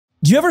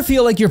Do you ever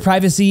feel like your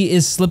privacy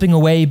is slipping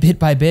away bit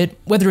by bit?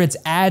 Whether it's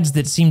ads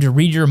that seem to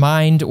read your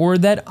mind or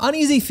that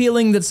uneasy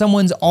feeling that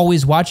someone's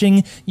always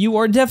watching, you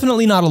are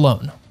definitely not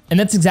alone. And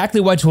that's exactly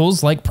why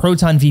tools like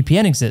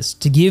ProtonVPN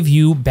exist, to give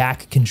you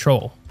back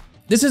control.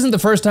 This isn't the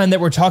first time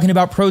that we're talking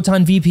about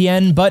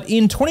ProtonVPN, but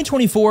in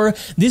 2024,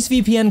 this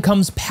VPN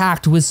comes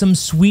packed with some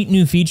sweet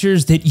new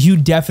features that you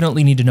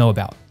definitely need to know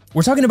about.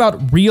 We're talking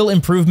about real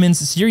improvements,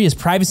 serious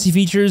privacy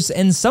features,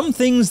 and some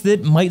things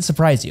that might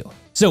surprise you.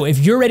 So if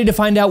you're ready to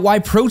find out why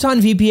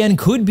ProtonVPN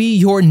could be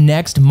your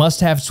next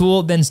must-have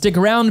tool, then stick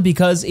around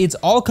because it's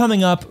all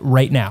coming up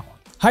right now.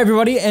 Hi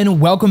everybody,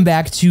 and welcome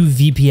back to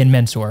VPN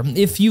Mentor.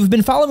 If you've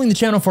been following the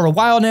channel for a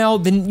while now,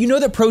 then you know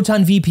that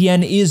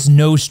ProtonVPN is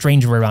no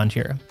stranger around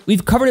here.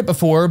 We've covered it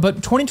before, but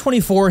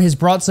 2024 has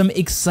brought some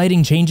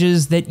exciting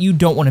changes that you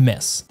don't want to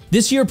miss.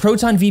 This year,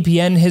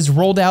 ProtonVPN has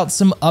rolled out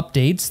some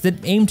updates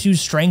that aim to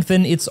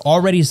strengthen its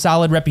already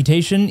solid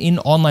reputation in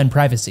online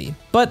privacy.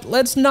 But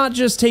let's not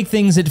just take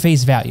things at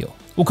face value.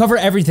 We'll cover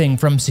everything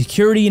from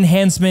security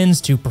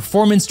enhancements to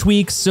performance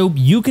tweaks so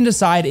you can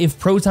decide if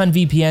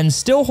ProtonVPN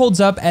still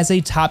holds up as a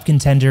top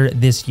contender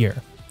this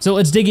year. So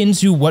let's dig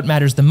into what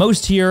matters the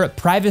most here: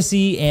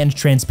 privacy and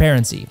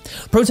transparency.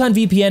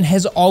 ProtonVPN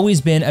has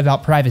always been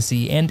about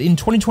privacy, and in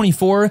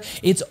 2024,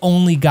 it's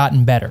only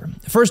gotten better.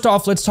 First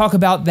off, let's talk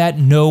about that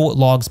no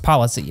logs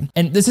policy.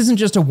 And this isn't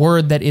just a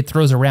word that it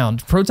throws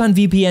around.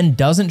 ProtonVPN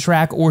doesn't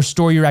track or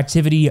store your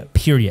activity,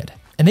 period.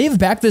 And they've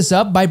backed this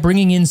up by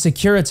bringing in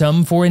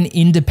Securitum for an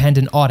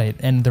independent audit,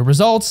 and the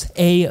results,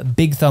 a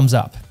big thumbs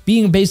up.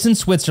 Being based in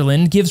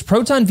Switzerland gives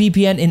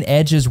ProtonVPN an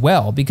edge as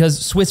well,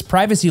 because Swiss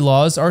privacy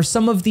laws are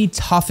some of the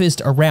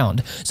toughest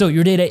around. So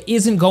your data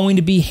isn't going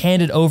to be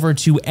handed over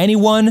to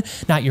anyone,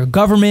 not your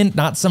government,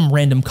 not some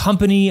random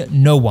company,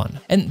 no one.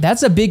 And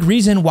that's a big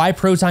reason why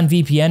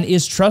ProtonVPN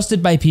is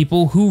trusted by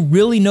people who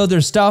really know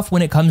their stuff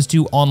when it comes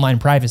to online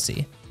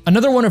privacy.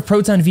 Another one of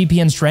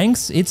ProtonVPN's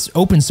strengths, it's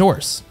open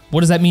source. What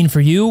does that mean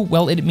for you?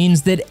 Well, it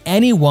means that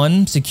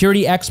anyone,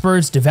 security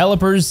experts,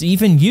 developers,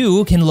 even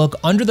you, can look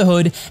under the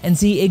hood and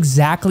see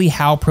exactly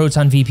how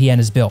ProtonVPN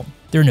is built.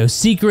 There are no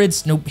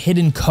secrets, no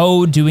hidden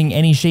code doing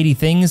any shady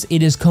things.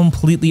 It is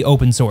completely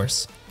open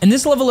source. And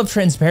this level of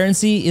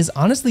transparency is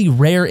honestly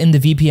rare in the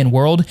VPN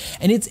world,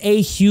 and it's a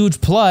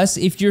huge plus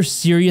if you're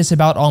serious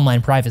about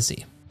online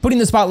privacy. Putting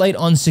the spotlight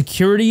on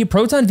security,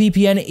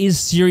 ProtonVPN is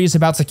serious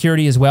about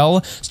security as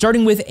well,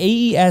 starting with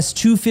AES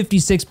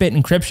 256-bit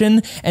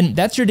encryption, and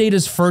that's your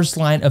data's first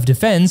line of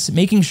defense,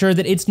 making sure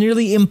that it's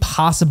nearly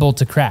impossible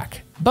to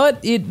crack.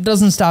 But it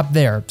doesn't stop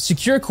there.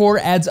 Secure Core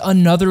adds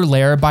another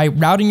layer by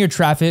routing your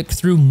traffic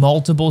through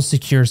multiple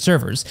secure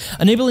servers.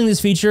 Enabling this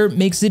feature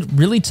makes it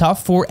really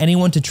tough for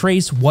anyone to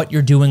trace what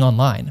you're doing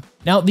online.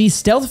 Now, the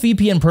Stealth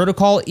VPN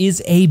protocol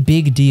is a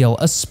big deal,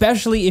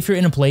 especially if you're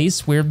in a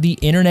place where the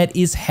internet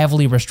is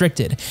heavily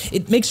restricted.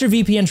 It makes your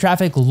VPN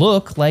traffic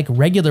look like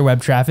regular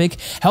web traffic,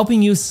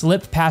 helping you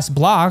slip past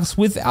blocks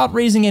without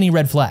raising any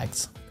red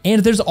flags.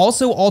 And there's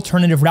also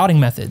alternative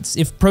routing methods.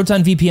 If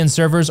ProtonVPN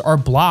servers are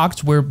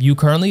blocked where you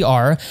currently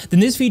are,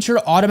 then this feature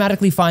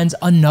automatically finds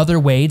another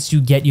way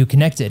to get you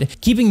connected,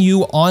 keeping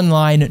you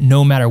online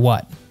no matter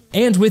what.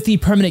 And with the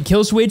permanent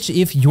kill switch,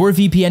 if your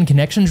VPN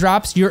connection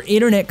drops, your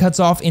internet cuts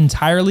off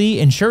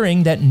entirely,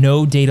 ensuring that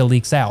no data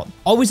leaks out.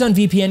 Always On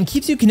VPN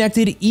keeps you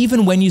connected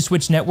even when you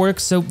switch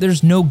networks, so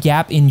there's no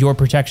gap in your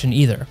protection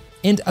either.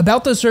 And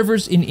about those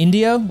servers in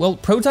India, well,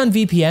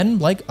 ProtonVPN,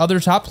 like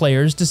other top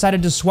players,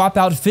 decided to swap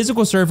out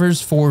physical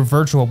servers for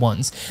virtual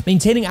ones,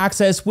 maintaining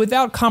access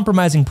without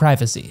compromising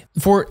privacy.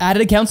 For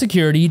added account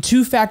security,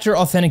 two-factor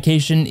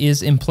authentication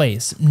is in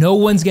place. No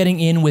one's getting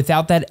in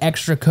without that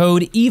extra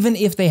code, even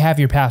if they have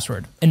your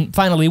password. And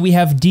finally, we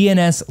have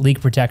DNS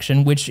leak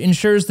protection, which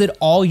ensures that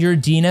all your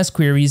DNS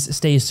queries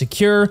stay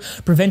secure,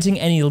 preventing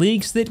any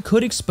leaks that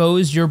could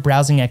expose your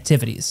browsing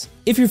activities.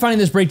 If you're finding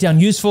this breakdown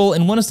useful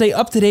and want to stay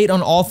up to date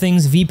on all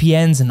things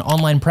VPNs and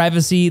online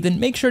privacy, then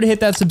make sure to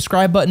hit that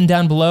subscribe button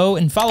down below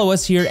and follow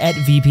us here at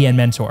VPN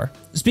Mentor.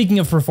 Speaking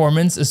of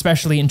performance,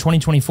 especially in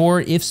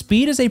 2024, if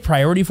speed is a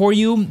priority for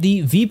you,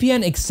 the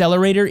VPN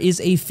Accelerator is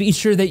a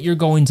feature that you're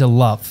going to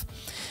love.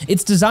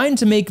 It's designed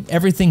to make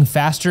everything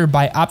faster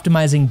by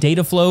optimizing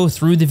data flow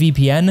through the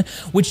VPN,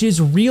 which is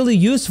really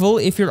useful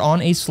if you're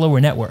on a slower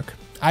network.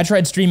 I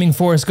tried streaming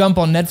Forrest Gump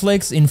on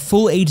Netflix in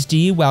full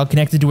HD while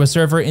connected to a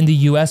server in the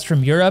US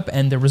from Europe,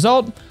 and the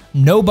result?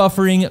 No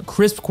buffering,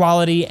 crisp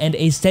quality, and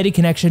a steady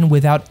connection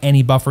without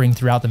any buffering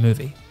throughout the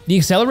movie. The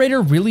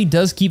Accelerator really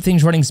does keep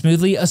things running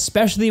smoothly,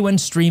 especially when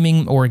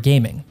streaming or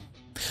gaming.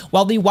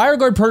 While the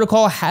WireGuard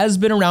protocol has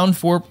been around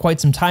for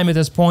quite some time at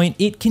this point,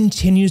 it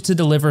continues to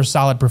deliver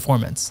solid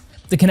performance.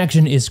 The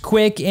connection is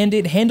quick and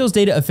it handles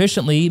data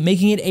efficiently,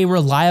 making it a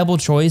reliable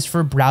choice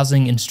for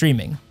browsing and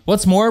streaming.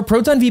 What's more,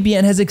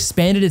 ProtonVPN has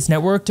expanded its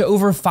network to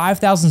over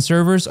 5,000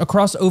 servers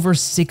across over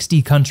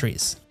 60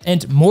 countries.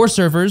 And more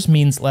servers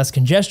means less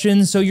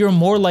congestion, so you're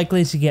more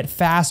likely to get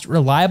fast,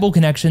 reliable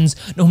connections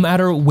no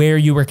matter where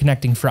you are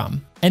connecting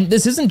from. And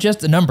this isn't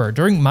just a number.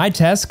 During my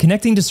tests,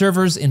 connecting to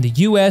servers in the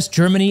US,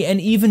 Germany,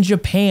 and even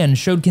Japan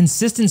showed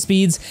consistent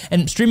speeds,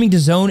 and streaming to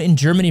Zone in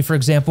Germany, for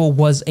example,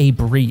 was a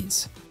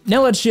breeze.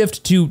 Now let's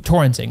shift to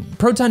torrenting.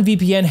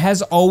 ProtonVPN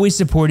has always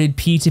supported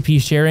P2P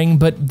sharing,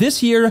 but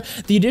this year,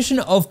 the addition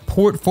of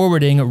port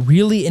forwarding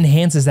really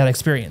enhances that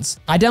experience.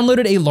 I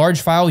downloaded a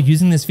large file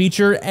using this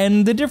feature,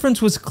 and the difference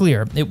was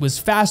clear. It was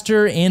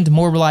faster and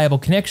more reliable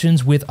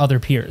connections with other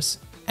peers.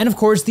 And of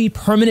course, the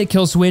permanent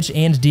kill switch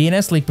and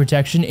DNS leak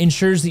protection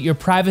ensures that your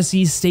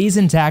privacy stays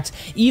intact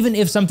even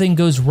if something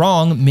goes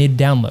wrong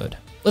mid-download.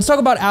 Let's talk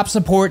about app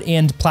support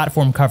and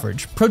platform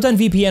coverage.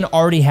 ProtonVPN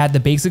already had the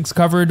basics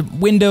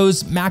covered: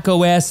 Windows, Mac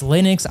OS,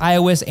 Linux,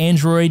 iOS,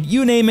 Android,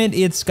 you name it,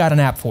 it's got an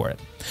app for it.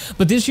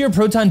 But this year,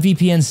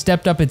 ProtonVPN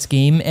stepped up its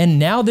game, and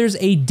now there's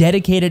a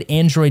dedicated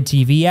Android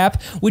TV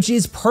app, which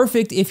is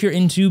perfect if you're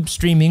into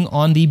streaming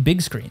on the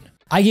big screen.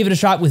 I gave it a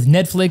shot with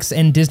Netflix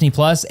and Disney+,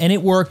 and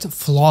it worked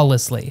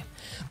flawlessly.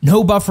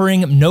 No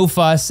buffering, no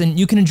fuss, and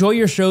you can enjoy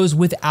your shows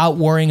without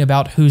worrying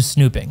about who's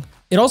snooping.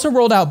 It also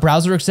rolled out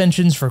browser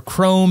extensions for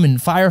Chrome and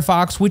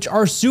Firefox, which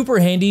are super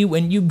handy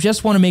when you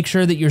just want to make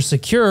sure that you're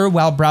secure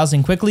while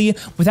browsing quickly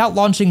without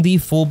launching the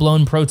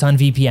full-blown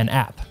ProtonVPN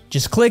app.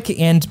 Just click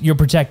and you're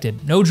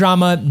protected. No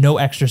drama, no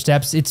extra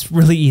steps, it's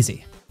really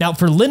easy. Now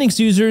for Linux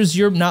users,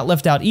 you're not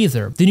left out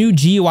either. The new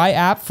GUI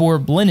app for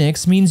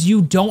Linux means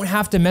you don't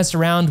have to mess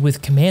around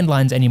with command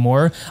lines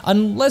anymore,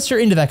 unless you're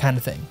into that kind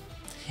of thing.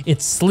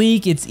 It's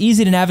sleek, it's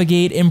easy to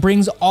navigate, and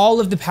brings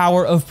all of the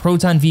power of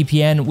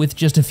ProtonVPN with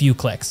just a few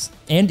clicks.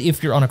 And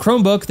if you're on a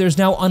Chromebook, there's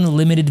now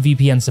unlimited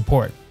VPN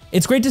support.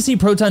 It's great to see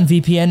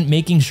ProtonVPN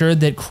making sure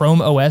that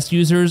Chrome OS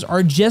users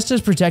are just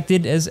as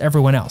protected as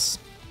everyone else.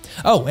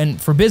 Oh,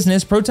 and for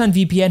business,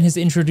 ProtonVPN has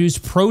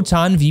introduced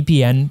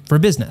ProtonVPN for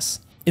Business.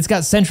 It's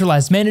got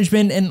centralized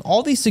management and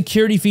all the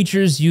security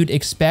features you'd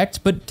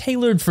expect, but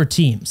tailored for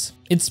teams.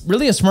 It's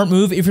really a smart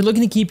move if you're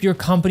looking to keep your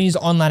company's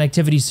online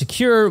activity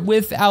secure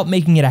without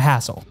making it a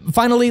hassle.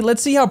 Finally,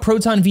 let's see how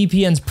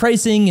ProtonVPN's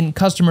pricing and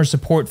customer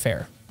support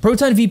fare.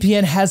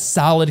 ProtonVPN has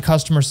solid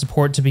customer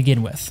support to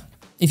begin with.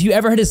 If you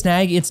ever hit a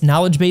snag, its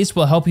knowledge base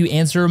will help you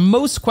answer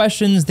most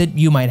questions that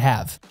you might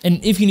have.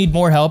 And if you need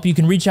more help, you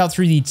can reach out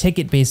through the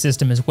ticket-based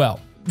system as well.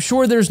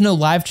 Sure, there's no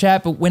live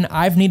chat, but when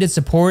I've needed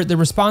support, the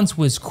response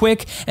was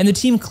quick and the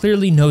team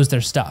clearly knows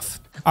their stuff.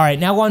 All right,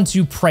 now on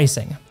to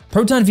pricing.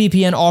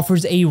 ProtonVPN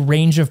offers a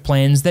range of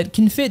plans that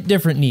can fit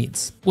different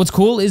needs. What's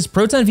cool is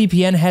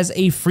ProtonVPN has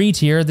a free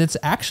tier that's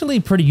actually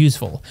pretty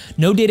useful.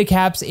 No data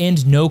caps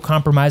and no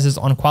compromises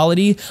on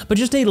quality, but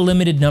just a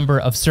limited number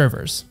of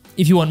servers.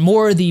 If you want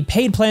more, the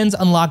paid plans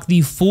unlock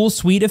the full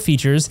suite of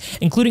features,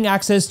 including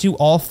access to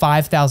all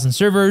 5,000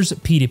 servers,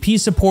 P2P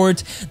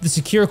support, the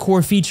secure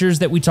core features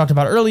that we talked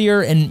about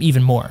earlier, and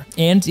even more.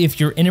 And if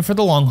you're in it for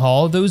the long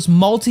haul, those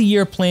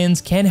multi-year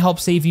plans can help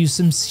save you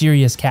some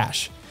serious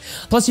cash.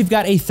 Plus, you've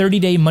got a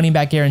 30-day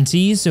money-back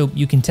guarantee, so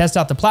you can test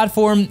out the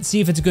platform, see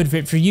if it's a good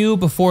fit for you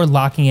before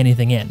locking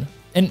anything in.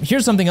 And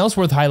here's something else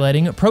worth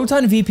highlighting.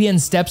 ProtonVPN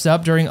steps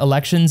up during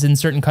elections in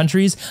certain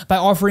countries by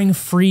offering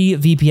free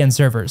VPN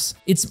servers.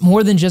 It's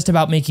more than just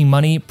about making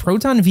money.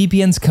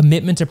 ProtonVPN's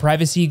commitment to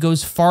privacy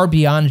goes far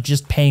beyond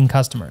just paying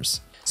customers.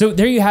 So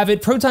there you have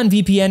it.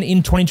 ProtonVPN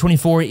in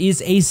 2024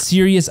 is a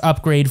serious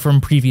upgrade from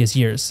previous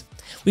years.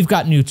 We've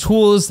got new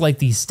tools like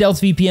the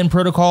Stealth VPN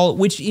protocol,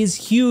 which is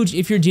huge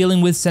if you're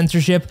dealing with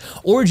censorship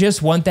or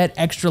just want that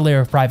extra layer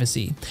of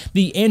privacy.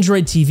 The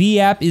Android TV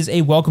app is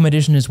a welcome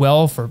addition as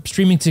well for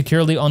streaming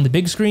securely on the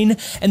big screen,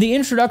 and the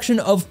introduction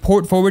of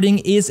port forwarding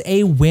is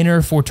a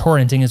winner for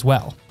torrenting as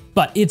well.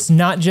 But it's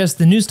not just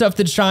the new stuff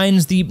that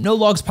shines. The no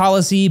logs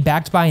policy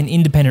backed by an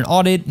independent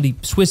audit, the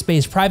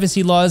Swiss-based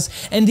privacy laws,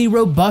 and the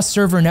robust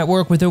server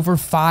network with over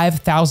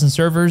 5,000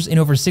 servers in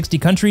over 60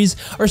 countries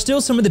are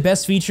still some of the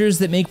best features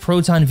that make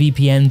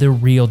ProtonVPN the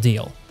real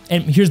deal.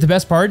 And here's the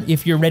best part,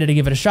 if you're ready to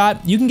give it a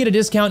shot, you can get a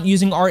discount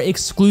using our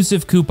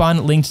exclusive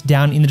coupon linked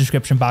down in the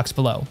description box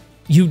below.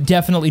 You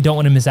definitely don't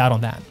want to miss out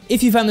on that.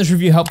 If you found this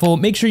review helpful,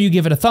 make sure you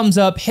give it a thumbs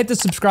up, hit the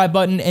subscribe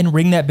button, and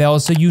ring that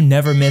bell so you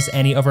never miss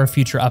any of our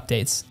future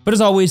updates. But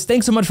as always,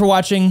 thanks so much for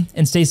watching,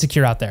 and stay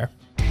secure out there.